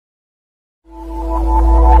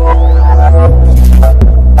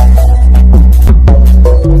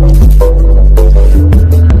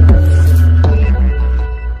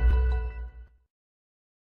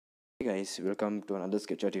guys, welcome to another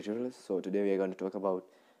Sketchware tutorial. So today we are going to talk about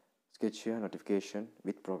Sketchware notification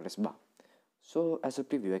with progress bar. So as a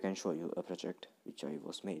preview I can show you a project which I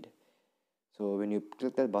was made. So when you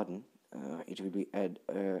click that button, it will be add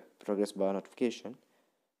a progress bar notification,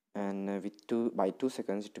 and by 2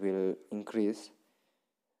 seconds it will increase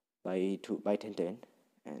by 10,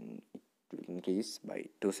 and it will increase by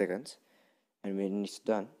 2 seconds, and when it's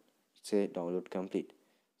done it say download complete.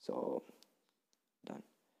 So done.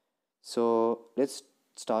 So let's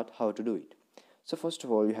start how to do it. So first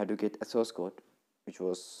of all, you have to get a source code which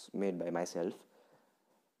was made by myself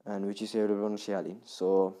and which is available on ShareLink.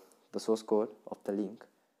 So the source code of the link,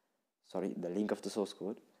 the link of the source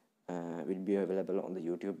code will be available on the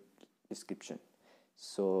YouTube description.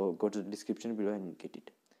 So go to the description below and get it.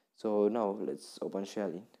 So now let's open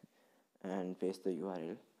ShareLink and paste the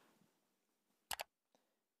URL,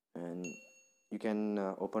 and you can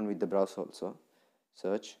open with the browser also.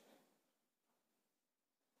 Search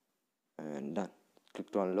and done.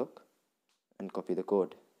 Click to unlock and copy the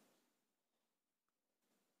code.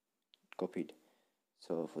 Copied.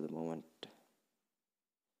 So for the moment,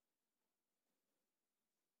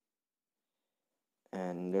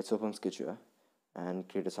 and let's open Sketchware and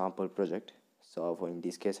create a sample project. So for in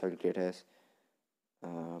this case I will create as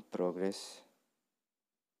progress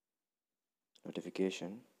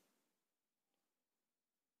notification.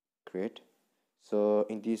 Create. So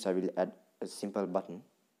in this I will add a simple button,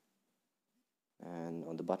 and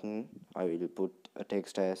on the button I will put a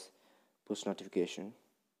text as push notification,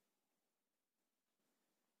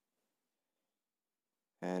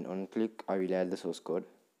 and on click I will add the source code.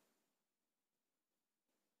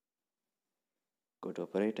 Go to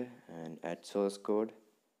operator and add source code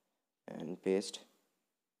and paste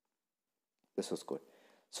the source code.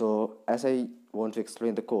 So as I want to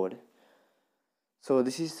explain the code, so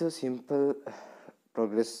this is a simple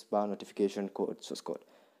progress bar notification code, source code.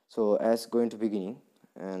 So as going to beginning,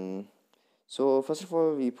 and so first of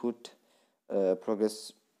all we put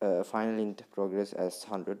progress final int progress as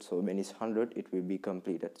 100. So when it's 100 it will be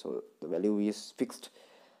completed, so the value is fixed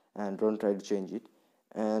and don't try to change it.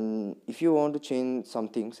 And if you want to change some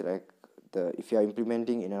things, like if you are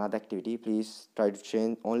implementing in another activity, please try to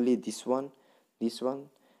change only this one,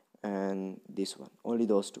 and this one, only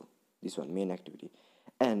those two, this one main activity.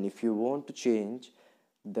 And if you want to change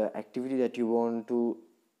the activity that you want to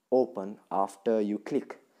open after you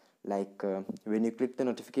click, like when you click the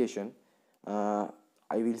notification, I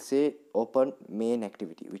will say open main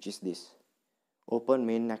activity, which is this open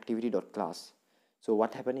main activity dot class. So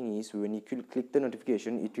what happening is when you click the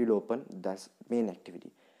notification, it will open that main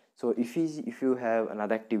activity. So if you have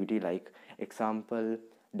another activity, like example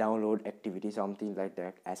download activity, something like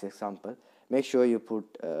that as example, make sure you put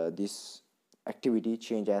this activity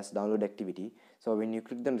change as download activity. So when you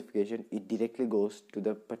click the notification, it directly goes to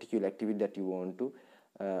the particular activity that you want to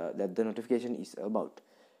that the notification is about.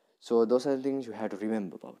 So those are the things you have to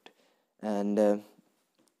remember about. And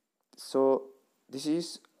so this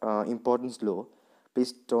is importance law.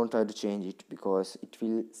 Please don't try to change it, because it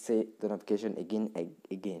will say the notification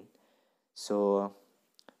again. So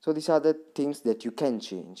these are the things that you can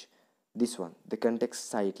change. This one, the content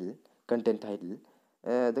title.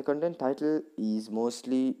 The content title is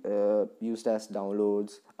mostly used as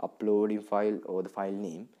downloads, uploading file, or the file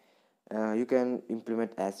name. You can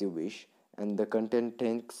implement as you wish. And the content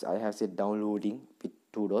text I have set downloading with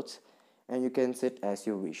 2 dots, and you can set as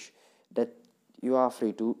you wish. That you are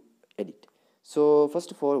free to edit. So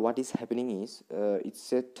first of all, what is happening is it's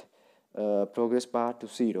set progress bar to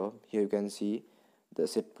 0. Here you can see the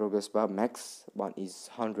set progress bar max one is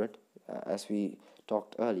 100. As we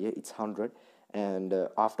talked earlier, it's 100, and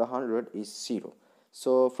after 100 is 0.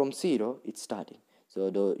 So from 0 it's starting.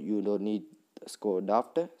 So you don't need the score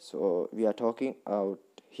after. So we are talking out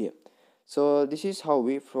here. So this is how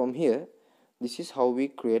we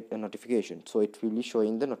create a notification. So it will be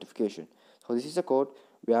showing the notification. So this is the code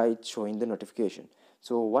where it's showing the notification.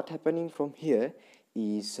 So what happening from here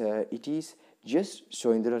is it is just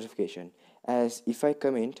showing the notification. As if I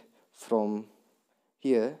comment from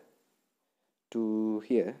here to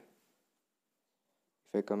here,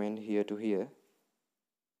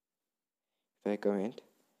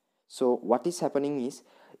 so what is happening is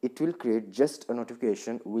it will create just a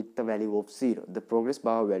notification with the value of 0. The progress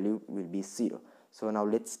bar value will be 0. So now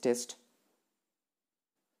let's test.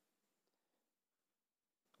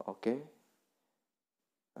 Okay,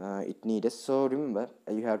 it needs. So remember,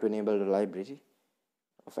 you have to enable the library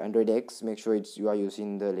of Android X. Make sure you are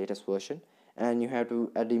using the latest version, and you have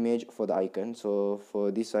to add image for the icon. So for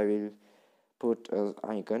this I will put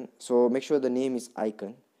icon. So make sure the name is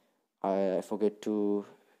icon. I forget to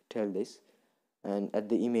tell this. And add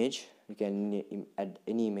the image, you can add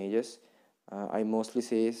any images. I mostly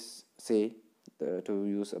say to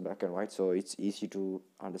use a black and white, so it's easy to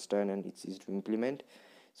understand and it's easy to implement.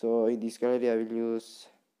 So in this gallery I will use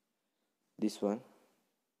this one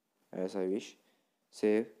as I wish.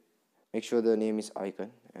 Save, make sure the name is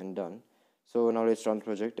icon, and done. So now let's run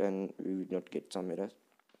project and we will not get some errors.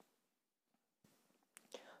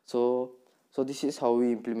 So this is how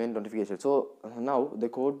we implement notification. So now the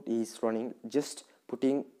code is running, just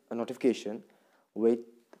putting a notification with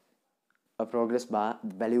a progress bar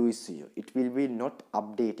value is 0. It will be not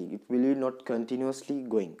updating, it will be not continuously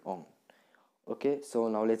going on. Okay, so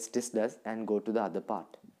now let's test that and go to the other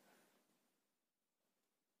part.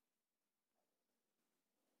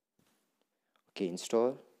 Okay,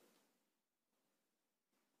 install.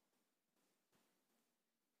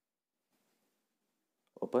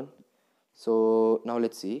 Open. So now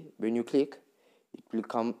let's see, when you click, it will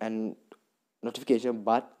come and notification,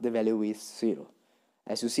 but the value is 0.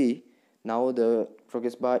 As you see, now the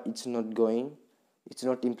progress bar, it's not going, it's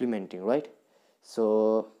not implementing, right?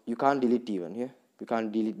 So you can't delete even here, you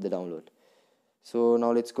can't delete the download. So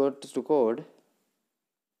now let's go to code,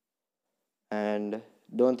 and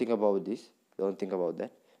don't think about this, don't think about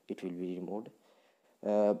that, it will be removed.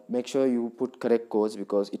 Make sure you put correct codes,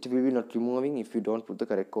 because it will be not removing if you don't put the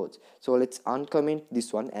correct codes. So let's uncomment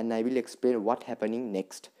this one and I will explain what happening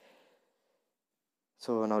next.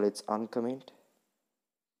 So now let's uncomment.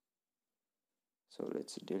 So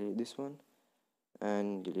let's delete this one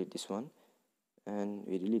and delete this one, and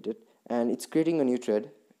we delete it, and it's creating a new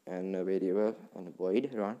thread and a variable and a void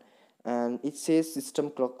run, and it says system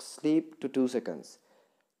clock sleep to 2 seconds,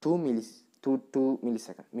 2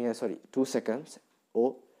 seconds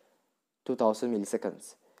or 2000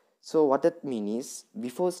 milliseconds. So what that means is,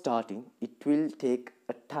 before starting it will take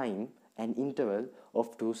a time, an interval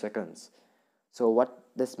of 2 seconds. So what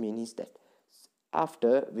this means is that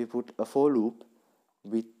after we put a for loop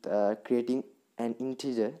with creating an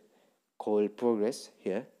integer called progress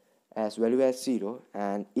here as value as 0,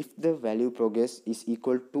 and if the value progress is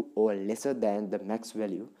equal to or lesser than the max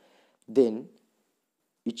value, then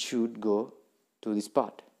it should go to this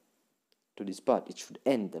part, it should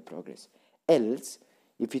end the progress. Else,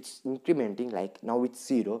 if it's incrementing, like now it's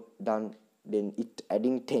 0 done, then it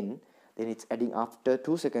adding 10, then it's adding after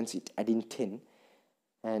 2 seconds, it adding 10,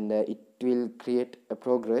 and it will create a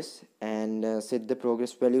progress and set the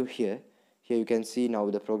progress value here. Here you can see now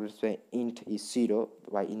the progress int is 0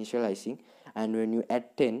 by initializing, and when you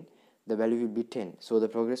add 10, the value will be 10. So the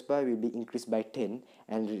progress bar will be increased by 10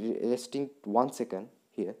 and resting 1 second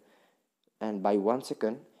here, and by 1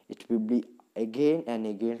 second it will be again and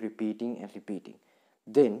again repeating and repeating.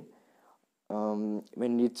 Then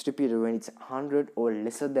when it's repeated, when it's 100 or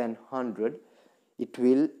lesser than 100, it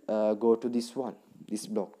will go to this one, this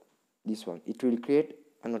block, this one. It will create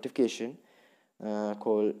a notification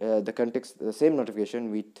called the same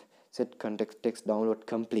notification with set context text download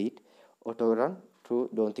complete, auto run true,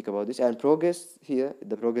 don't think about this, and progress here,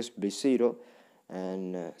 the progress will be 0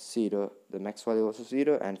 and 0, the max value also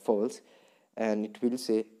 0 and false, and it will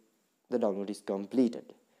say the download is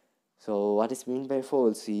completed. So what is meant by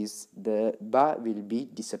false is the bar will be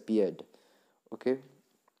disappeared. Okay,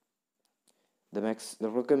 the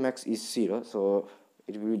broken max is 0, so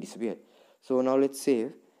it will disappear. So now let's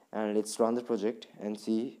save and let's run the project and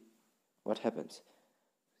see what happens.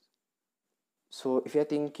 So if you're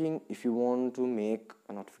thinking, if you want to make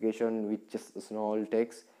a notification with just a small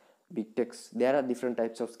text, big text, there are different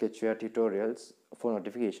types of Sketchware tutorials for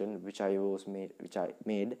notification which I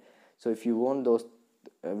made. So if you want those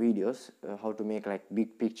videos, how to make like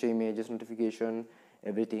big picture images notification,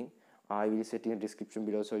 everything, I will set in the description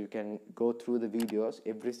below, so you can go through the videos,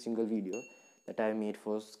 every single video that I made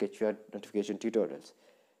for Sketchware notification tutorials.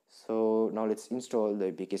 So now let's install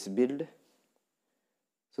the APK build.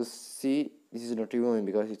 So see, this is not removing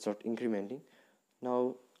because it's not incrementing.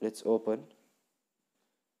 Now let's open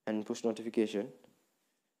and push notification,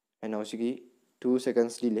 and now see 2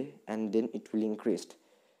 seconds delay, and then it will increase.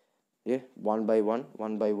 Yeah, one by one.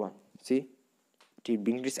 See, it will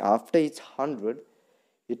be increased after it's 100.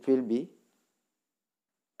 It will be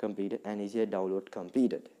completed and is here download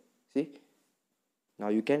completed. See, now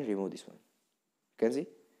you can remove this one. You can see.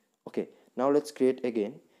 Okay, now let's create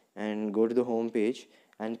again and go to the home page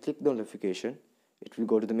and click the notification. It will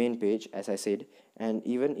go to the main page as I said, and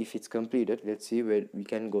even if it's completed, let's see where we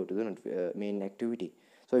can go to the main activity.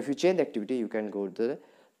 So if you change the activity, you can go to the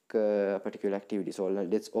particular activity. So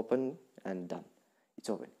let's open and done, it's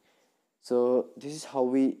open. So this is how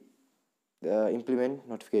we implement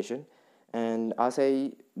notification. And as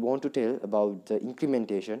I want to tell about the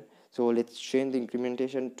incrementation, so let's change the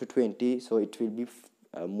incrementation to 20 so it will be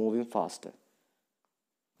moving faster.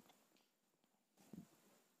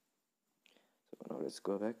 So now let's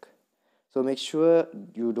go back. So make sure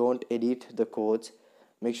you don't edit the codes.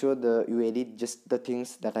 Make sure you edit just the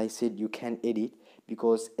things that I said you can edit,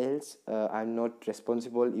 because else I'm not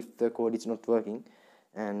responsible if the code is not working.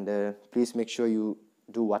 And please make sure you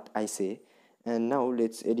do what I say. And now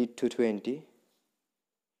let's edit to 20.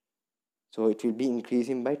 So it will be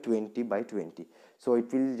increasing by 20 by 20. So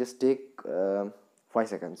it will just take 5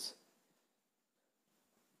 seconds.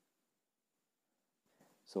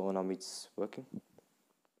 So now it's working.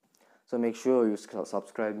 So make sure you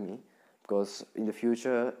subscribe me, because in the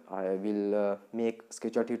future I will make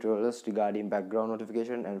Sketchware tutorials regarding background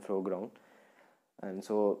notification and foreground. And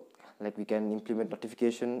so like we can implement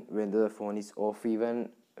notification when the phone is off, even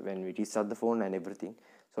when we restart the phone and everything.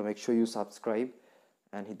 So make sure you subscribe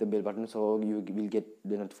and hit the bell button so you will get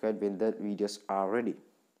the notified when the videos are ready.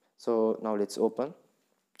 So now let's open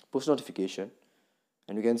push notification,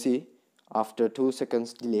 and you can see after 2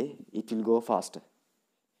 seconds delay it will go faster.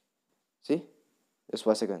 See, just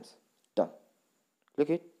 5 seconds, done. Click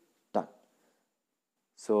it, done.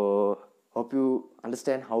 So hope you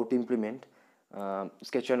understand how to implement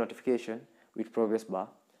Sketchware notification with progress bar,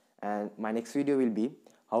 and my next video will be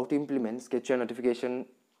how to implement Sketchware notification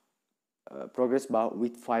progress bar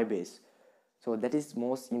with Firebase. So that is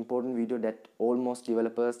most important video that almost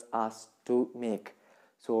developers ask to make.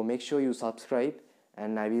 So make sure you subscribe,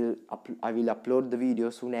 and I will upload the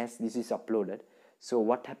video soon as this is uploaded. So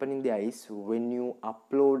what happening there is, when you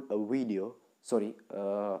upload a video,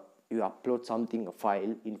 you upload something, a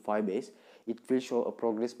file in Firebase, it will show a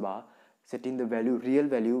progress bar setting the value, real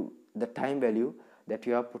value, the time value that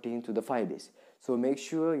you are putting into the Firebase. So make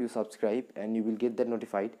sure you subscribe and you will get that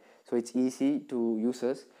notified. So it's easy to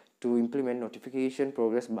users to implement notification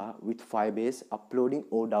progress bar with Firebase, uploading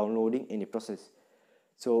or downloading any process.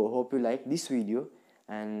 So hope you like this video,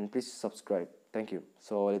 and please subscribe. Thank you.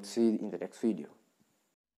 So let's see in the next video.